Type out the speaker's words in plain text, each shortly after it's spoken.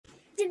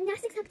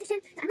gymnastics competition,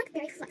 so I'm like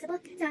very flexible.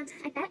 So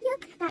I bet you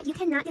that you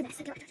cannot do this.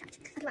 Okay, watch.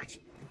 Okay, watch.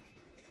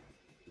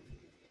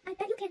 I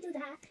bet you can't do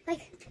that.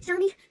 Like, show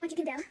me what you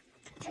can do.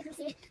 Okay, let me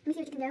see what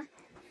you can do.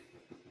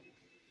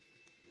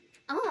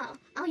 Oh,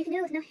 you can do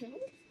it with no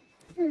hand?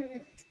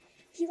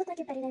 You look like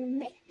you're better than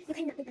me. You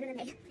cannot be better than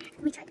me.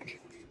 Let me try again.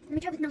 Let me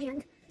try with no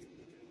hand.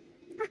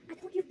 Ah, I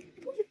told you.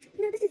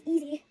 You know, this is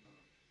easy.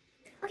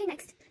 Okay,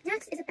 next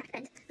is a back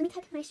bend. Let me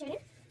tuck my shirt in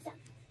so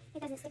it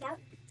doesn't stick out.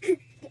 Okay,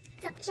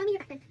 so show me your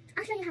back bend.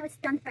 I'll show you how it's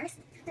done first.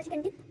 So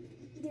you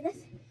do this.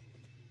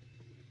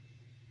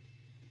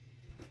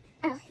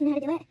 Oh, you know how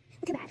to do it?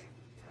 Well, too bad.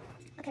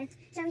 Okay,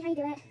 show me how you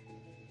do it.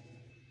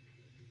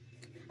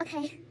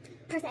 Okay,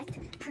 perfect.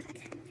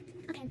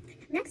 Okay,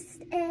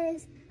 next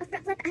is a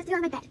front flip. I have to do it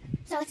on my bed.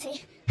 So let's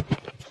see.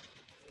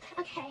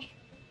 Okay,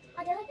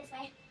 I'll do it this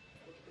way.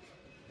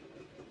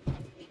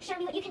 Show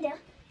me what you can do.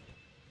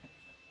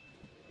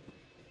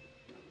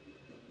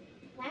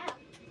 Wow.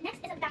 Next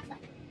is a back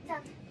flip. So,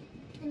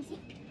 let me see.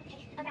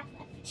 Okay, a back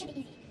flip. Should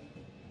be easy.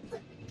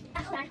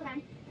 Hold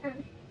on.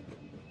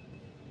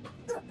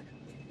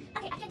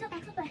 Okay, I can't do a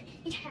back flip, but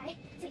you try.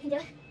 So you can do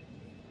it.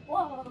 Whoa.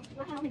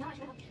 Wow, oh my gosh,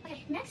 wow.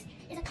 Okay, next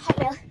is a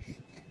cartwheel.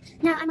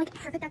 Now, I'm like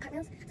perfect at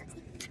cartwheels. So let's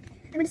see.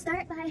 I'm going to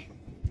start by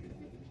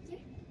here.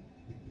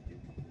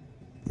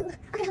 Okay,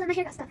 hold on, my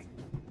hair got stuck.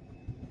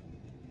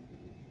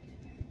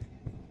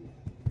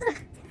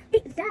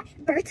 Hey, that,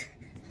 Burt.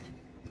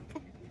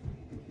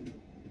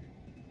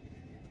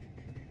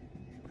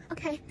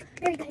 Okay,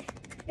 very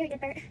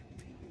good, Burt.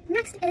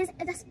 Next is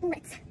the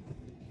splits.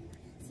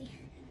 Let's see.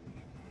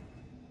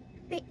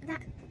 Wait,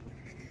 that.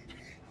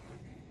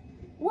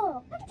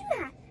 Whoa, how'd you do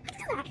that?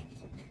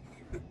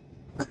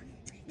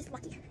 Just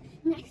lucky.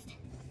 Next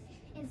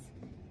is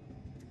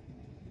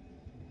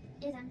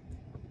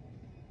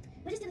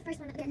we'll just do the first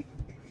one again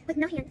with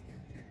no hand.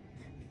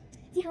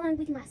 See how long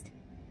we can last.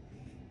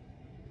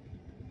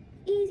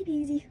 Easy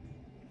peasy.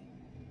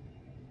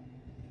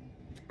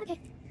 Okay,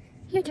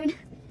 your turn.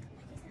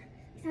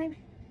 Time.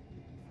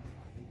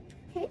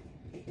 Okay,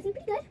 seems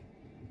pretty good.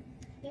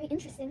 Very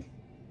interesting.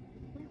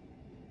 Wow.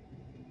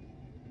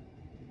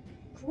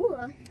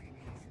 Cool.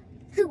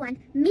 Who won?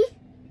 Me,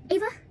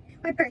 Ava,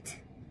 or Burt?